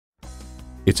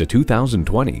It's a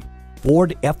 2020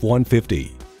 Ford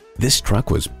F-150. This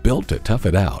truck was built to tough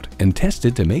it out and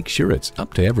tested to make sure it's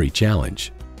up to every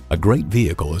challenge. A great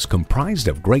vehicle is comprised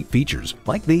of great features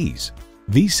like these: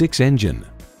 V6 engine,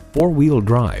 4-wheel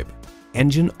drive,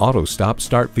 engine auto stop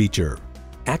start feature,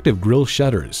 active grille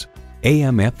shutters,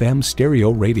 AM/FM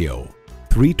stereo radio,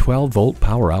 312-volt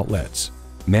power outlets,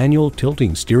 manual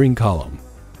tilting steering column,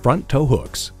 front tow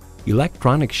hooks,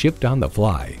 electronic shift on the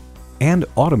fly, and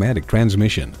automatic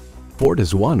transmission. Ford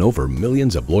has won over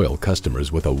millions of loyal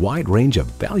customers with a wide range of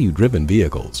value-driven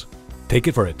vehicles. Take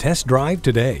it for a test drive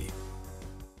today.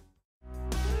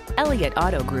 Elliott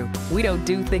Auto Group. We don't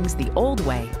do things the old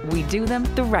way, we do them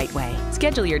the right way.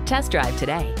 Schedule your test drive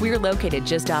today. We're located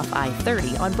just off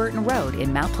I-30 on Burton Road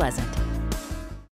in Mount Pleasant.